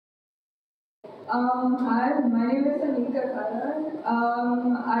Hi, my name is Anika Karan.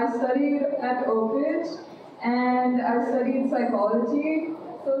 I studied at Oakridge and I studied psychology.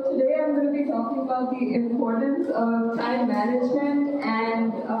 So today I'm going to be talking about the importance of time management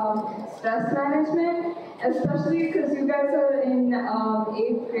and stress management, especially because you guys are in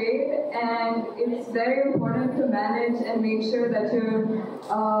 8th grade and it's very important to manage and make sure that you're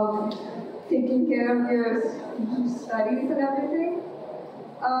taking care of your studies and everything.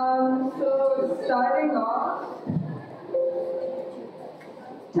 So starting off,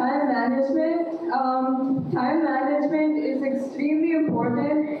 time management. Time management is extremely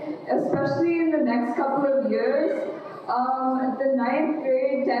important, especially in the next couple of years. The 9th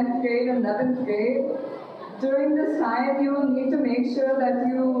grade, 10th grade, 11th grade. During this time, you will need to make sure that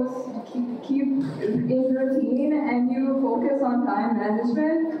you keep in routine and you focus on time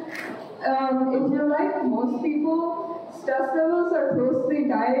management. If you're like most people, stress levels are closely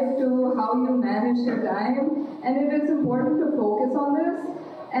tied to how you manage your time, and it is important to focus on this.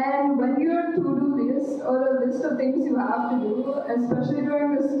 And when your to-do list or the list of things you have to do, especially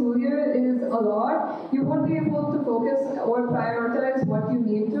during the school year, is a lot, you won't be able to focus or prioritize what you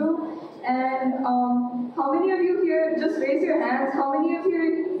need to. And how many of you here, just raise your hands, how many of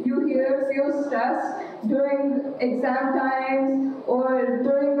you here feel stressed during exam times or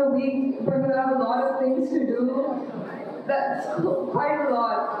during the week when you have a lot of things to do? That's quite a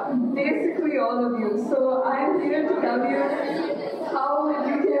lot, basically all of you. So I'm here to tell you how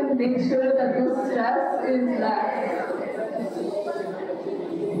you can make sure that your stress is less.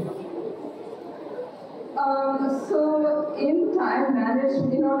 So in time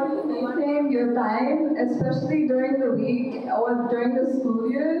management, in order to maintain your time, especially during the week or during the school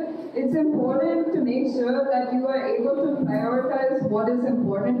year, it's important to make sure that you are able to prioritize what is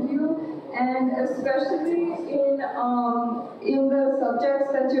important to you, and especially in the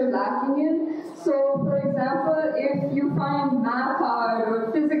subjects that you're lacking in. So for example, if you find math hard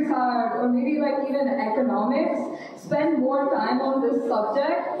or physics hard or maybe like even economics, spend more time on this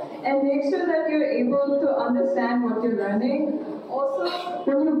subject and make sure that you're able to understand what you're learning. Also,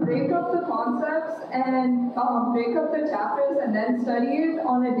 when you break up the concepts and break up the chapters and then study it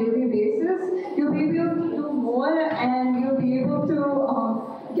on a daily basis, you'll be able to do more and you'll be able to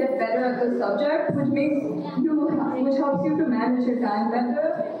get better at the subject, which helps you to manage your time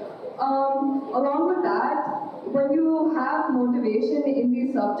better. Along with that, when you have motivation in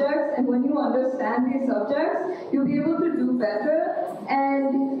these subjects and when you understand these subjects, you'll be able to do better,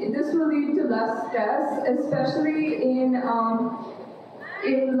 and this will lead to less stress, especially in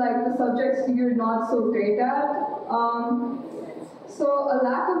like the subjects you're not so great at. So a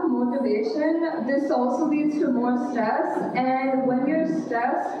lack of motivation, this also leads to more stress, and when you're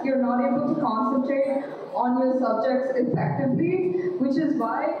stressed, you're not able to concentrate on your subjects effectively, which is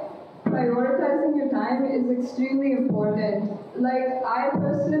why prioritizing your time is extremely important. Like, I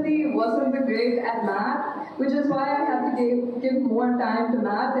personally wasn't the great at math, which is why I had to give more time to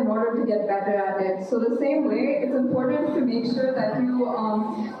math in order to get better at it. So the same way, it's important to make sure that you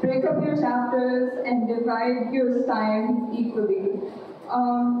break up your chapters and divide your time equally.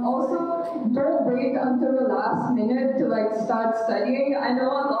 Also, don't wait until the last minute to like start studying. I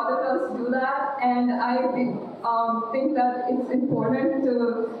know a lot of us do that, and I think that it's important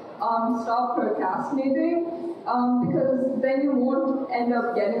to stop procrastinating, because then you won't end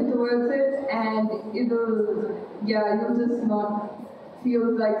up getting towards it, and you'll just not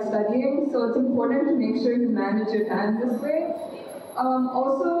feel like studying. So it's important to make sure you manage your time this way.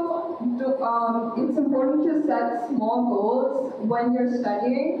 It's important to set small goals when you're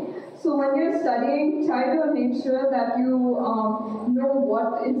studying. So when you're studying, try to make sure that you know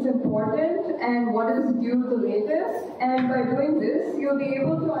what is important and what is due the latest. And by doing this, you'll be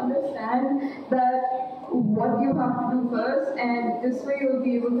able to understand that what you have to do first, and this way you'll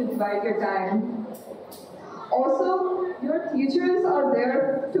be able to divide your time. Also, your teachers are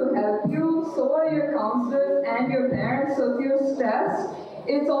there to help you, so are your counselors and your parents. So if you're stressed,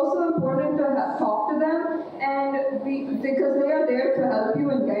 it's also important to talk to them, and because they are there to help you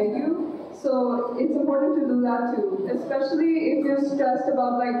and guide you. So it's important to do that too, especially if you're stressed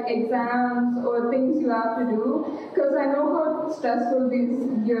about like exams or things you have to do, because I know how stressful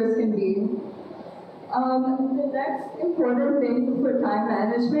these years can be. The next important thing for time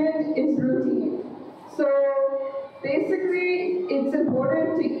management is routine. So basically, it's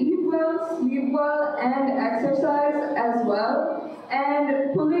important to eat well, sleep well, and exercise as well.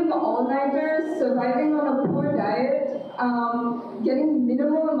 And pulling all-nighters, surviving on a poor diet, getting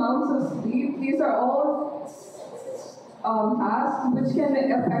minimal amounts of sleep, these are all tasks which can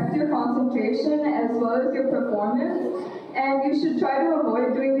affect your concentration as well as your performance. And you should try to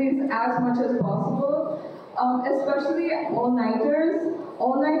avoid doing these as much much as possible. Especially all-nighters.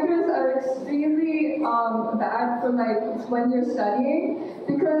 All-nighters are extremely bad for like when you're studying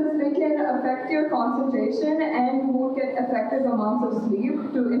because they can affect your concentration and you won't get effective amounts of sleep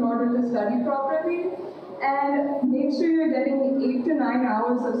in order to study properly. And make sure you're getting 8 to 9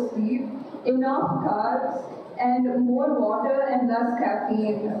 hours of sleep, enough carbs, and more water and less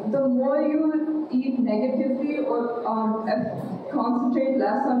caffeine. The more you eat negatively or concentrate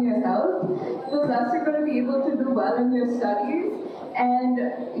less on your health, the less you're going to be able to do well in your studies, and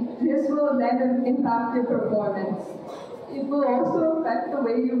this will then impact your performance. It will also affect the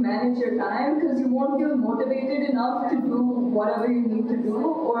way you manage your time because you won't feel motivated enough to do whatever you need to do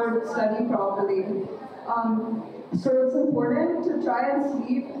or study properly. So it's important to try and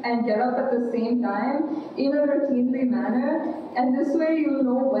sleep and get up at the same time in a routinely manner, and this way you'll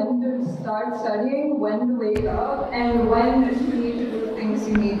know when to start studying, when to wake up, and when you need to do things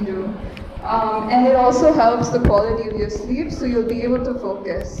you need to. And it also helps the quality of your sleep, so you'll be able to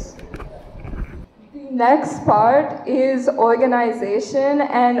focus. The next part is organization,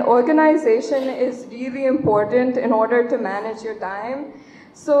 and organization is really important in order to manage your time.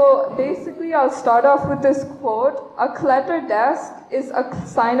 So basically, I'll start off with this quote: "A cluttered desk is a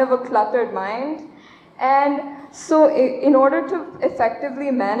sign of a cluttered mind." And so in order to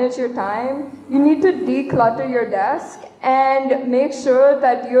effectively manage your time, you need to declutter your desk and make sure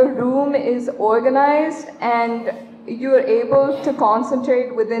that your room is organized and you're able to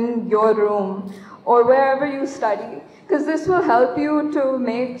concentrate within your room or wherever you study, because this will help you to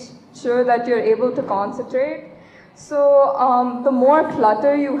make sure that you're able to concentrate. So the more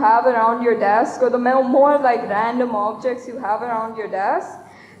clutter you have around your desk, or the more like random objects you have around your desk,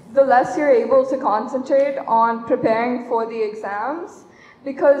 the less you're able to concentrate on preparing for the exams,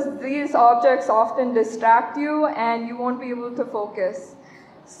 because these objects often distract you and you won't be able to focus.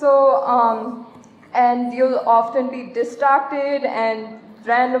 So, and you'll often be distracted and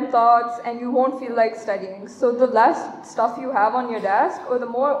random thoughts, and you won't feel like studying. So the less stuff you have on your desk, or the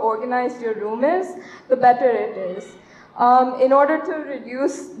more organized your room is, the better it is. In order to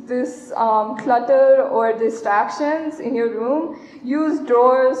reduce this clutter or distractions in your room, use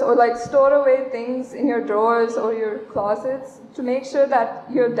drawers or like store away things in your drawers or your closets to make sure that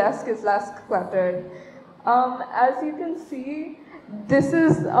your desk is less cluttered. As you can see, this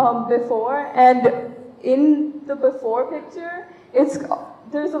is before, and in the before picture,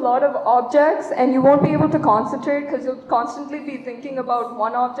 there's a lot of objects and you won't be able to concentrate because you'll constantly be thinking about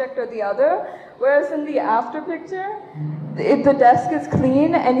one object or the other. Whereas in the after picture, the desk is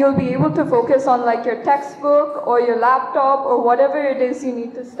clean and you'll be able to focus on like your textbook or your laptop or whatever it is you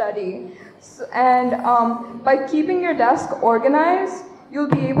need to study. So, and by keeping your desk organized, you'll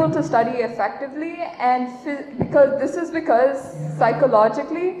be able to study effectively, and because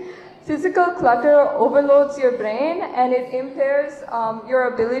psychologically, physical clutter overloads your brain and it impairs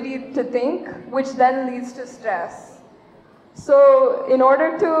your ability to think, which then leads to stress. So in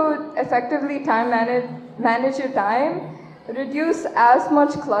order to effectively manage your time, reduce as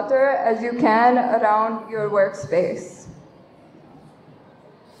much clutter as you can around your workspace.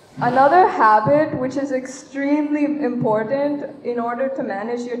 Another habit which is extremely important in order to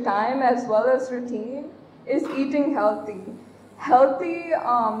manage your time as well as routine is eating healthy. Healthy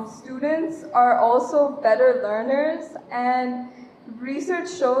students are also better learners, and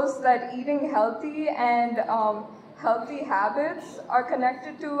research shows that eating healthy and healthy habits are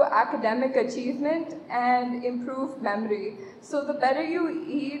connected to academic achievement and improved memory. So the better you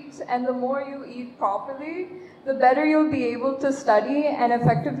eat and the more you eat properly, the better you'll be able to study and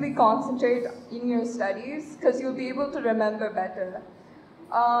effectively concentrate in your studies, because you'll be able to remember better.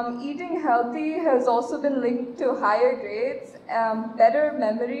 Eating healthy has also been linked to higher grades, better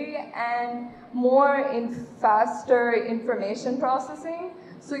memory, and faster information processing.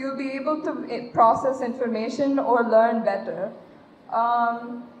 So you'll be able to process information or learn better.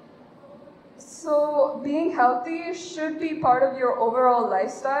 So being healthy should be part of your overall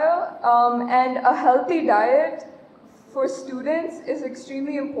lifestyle, and a healthy diet for students is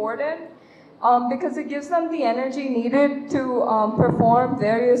extremely important. Because it gives them the energy needed to perform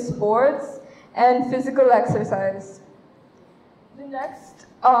various sports and physical exercise. The next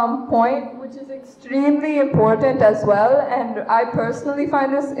point, which is extremely important as well, and I personally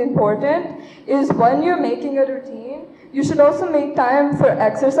find this important, is when you're making a routine, you should also make time for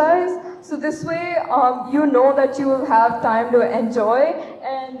exercise. So this way, you know that you will have time to enjoy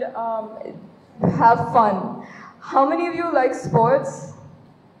and have fun. How many of you like sports?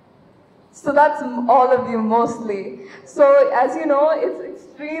 So that's all of you mostly. So as you know, it's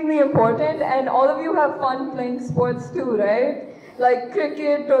extremely important, and all of you have fun playing sports too, right? like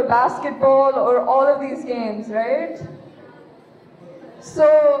cricket or basketball or all of these games, right?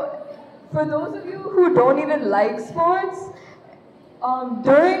 So, for those of you who don't even like sports,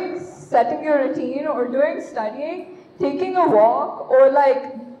 during setting your routine or during studying, taking a walk or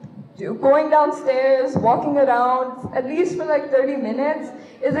like going downstairs, walking around, at least for like 30 minutes,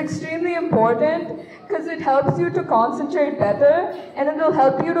 is extremely important because it helps you to concentrate better and it will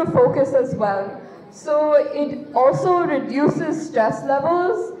help you to focus as well. So it also reduces stress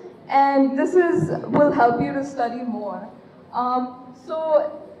levels and will help you to study more.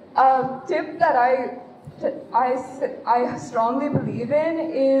 So a tip that I strongly believe in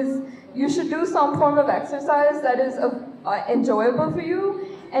is you should do some form of exercise that is enjoyable for you,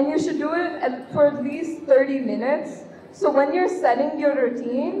 and you should do it for at least 30 minutes. So when you're setting your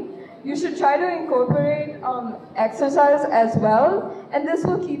routine, you should try to incorporate exercise as well, and this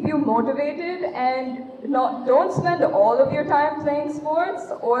will keep you motivated. And don't spend all of your time playing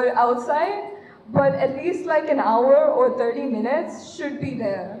sports or outside, but at least like an hour or 30 minutes should be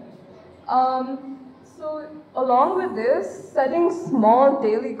there. So along with this, setting small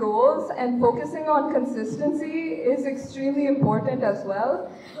daily goals and focusing on consistency is extremely important as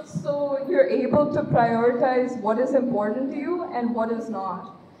well. So you're able to prioritize what is important to you and what is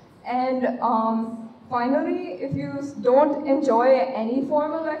not. And finally, if you don't enjoy any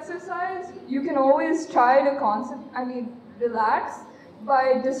form of exercise, you can always try to relax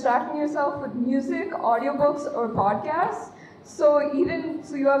by distracting yourself with music, audiobooks, or podcasts. So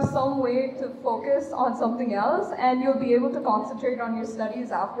you have some way to focus on something else and you'll be able to concentrate on your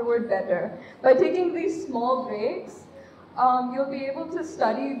studies afterward better. By taking these small breaks, you'll be able to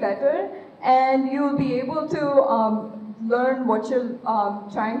study better and you'll be able to learn what you're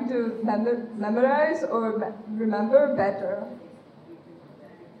trying to memorize or remember better.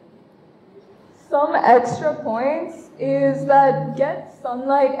 Some extra points is that get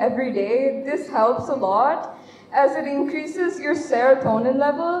sunlight every day. This helps a lot as it increases your serotonin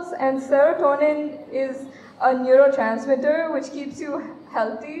levels, and serotonin is a neurotransmitter which keeps you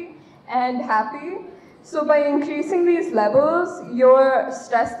healthy and happy. So by increasing these levels, your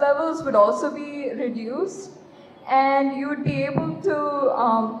stress levels would also be reduced and you would be able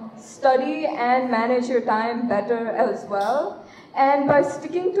to study and manage your time better as well. And by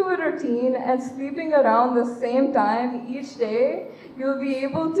sticking to a routine and sleeping around the same time each day, you'll be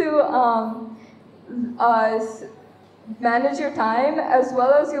able to manage your time, as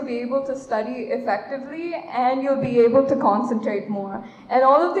well as you'll be able to study effectively and you'll be able to concentrate more. And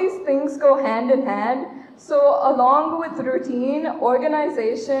all of these things go hand in hand. So along with routine,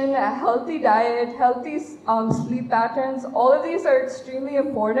 organization, a healthy diet, healthy sleep patterns, all of these are extremely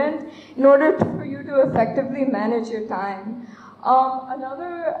important in order for you to effectively manage your time.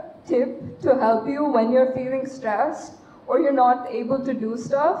 Another tip to help you when you're feeling stressed or you're not able to do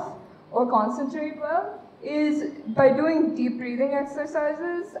stuff or concentrate well is by doing deep breathing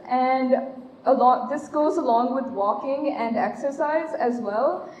exercises, and this goes along with walking and exercise as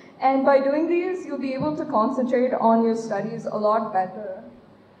well. And by doing these, you'll be able to concentrate on your studies a lot better.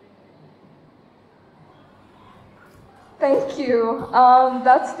 Thank you.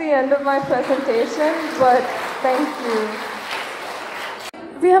 That's the end of my presentation, but thank you.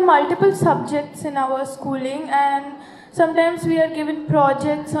 We have multiple subjects in our schooling, and sometimes we are given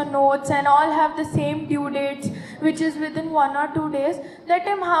projects or notes and all have the same due dates, which is within 1 or 2 days. That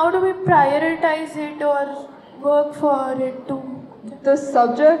time, how do we prioritize it or work for it too? The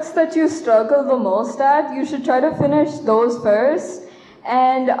subjects that you struggle the most at, you should try to finish those first.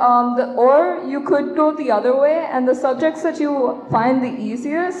 And or you could go the other way, and the subjects that you find the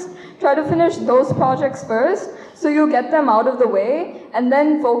easiest, try to finish those projects first, so you get them out of the way, and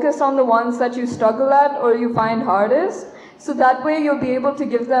then focus on the ones that you struggle at or you find hardest. So that way you'll be able to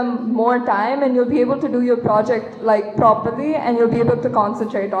give them more time, and you'll be able to do your project like properly, and you'll be able to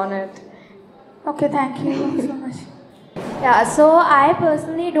concentrate on it. Okay, thank you so much. Yeah, so I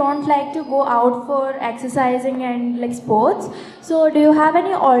personally don't like to go out for exercising and like sports. So do you have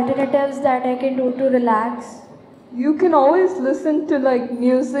any alternatives that I can do to relax? You can always listen to like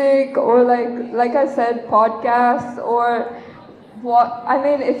music or like I said, podcasts, or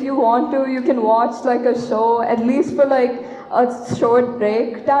if you want to, you can watch like a show, at least for like a short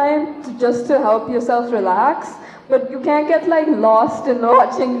break time, just to help yourself relax. But you can't get like lost in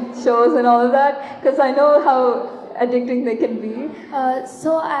watching shows and all of that, because I know how addicting they can be.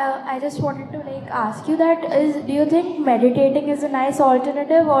 So I just wanted to like ask you that do you think meditating is a nice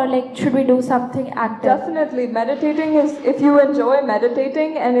alternative, or like should we do something active? Definitely, meditating is, if you enjoy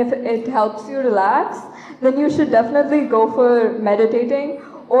meditating and if it helps you relax, then you should definitely go for meditating,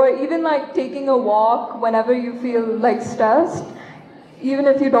 or even like taking a walk whenever you feel like stressed. even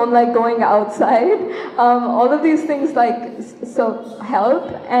if you don't like going outside. All of these things so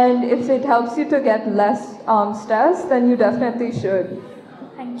help, and if it helps you to get less stress, then you definitely should.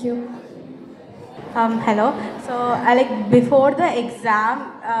 Thank you. Hello. So, before the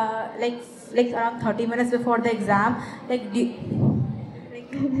exam, like around 30 minutes before the exam, like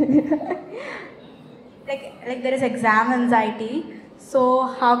there is exam anxiety. So,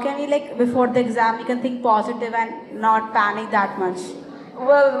 how can we before the exam you can think positive and not panic that much?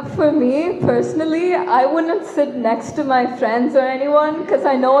 Well, for me personally, I wouldn't sit next to my friends or anyone because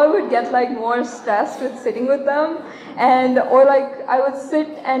I know I would get more stressed with sitting with them, or I would sit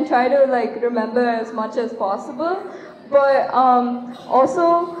and try to remember as much as possible. But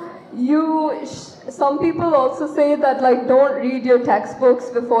also, some people also say that don't read your textbooks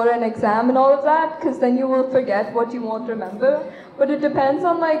before an exam and all of that, because then you will forget what you won't remember. But it depends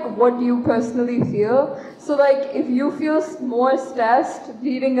on what you personally feel. So if you feel more stressed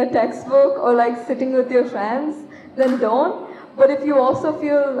reading a textbook or sitting with your friends, then don't. But if you also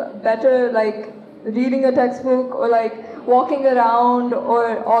feel better reading a textbook or walking around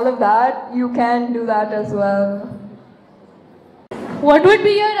or all of that, you can do that as well. What would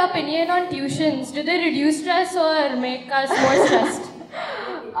be your opinion on tuitions? Do they reduce stress or make us more stressed?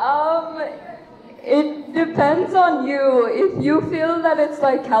 It depends on you. If you feel that it's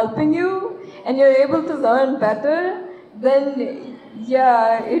helping you and you're able to learn better, then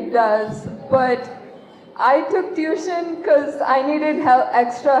yeah, it does. But I took tuition because I needed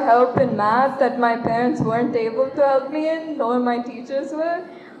extra help in math that my parents weren't able to help me in, nor my teachers were.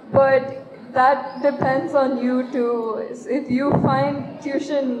 But that depends on you too. If you find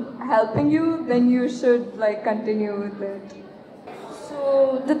tuition helping you, then you should continue with it.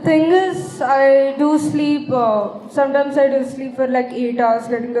 So the thing is, I do sleep, sometimes I do sleep for 8 hours,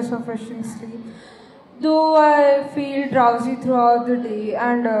 getting a sufficient sleep. Though I feel drowsy throughout the day,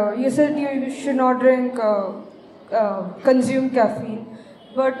 and you said you should not consume caffeine.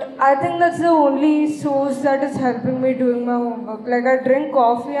 But I think that's the only source that is helping me doing my homework. I drink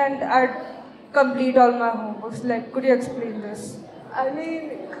coffee and I complete all my homeworks. Could you explain this? I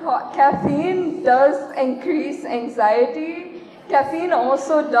mean, caffeine does increase anxiety. Caffeine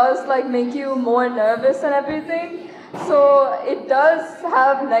also does make you more nervous and everything. So it does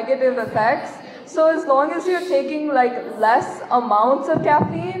have negative effects. So as long as you're taking less amounts of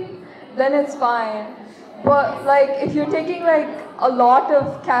caffeine, then it's fine. But if you're taking a lot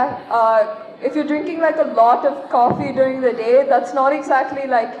of if you're drinking a lot of coffee during the day, that's not exactly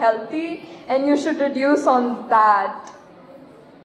healthy, and you should reduce on that.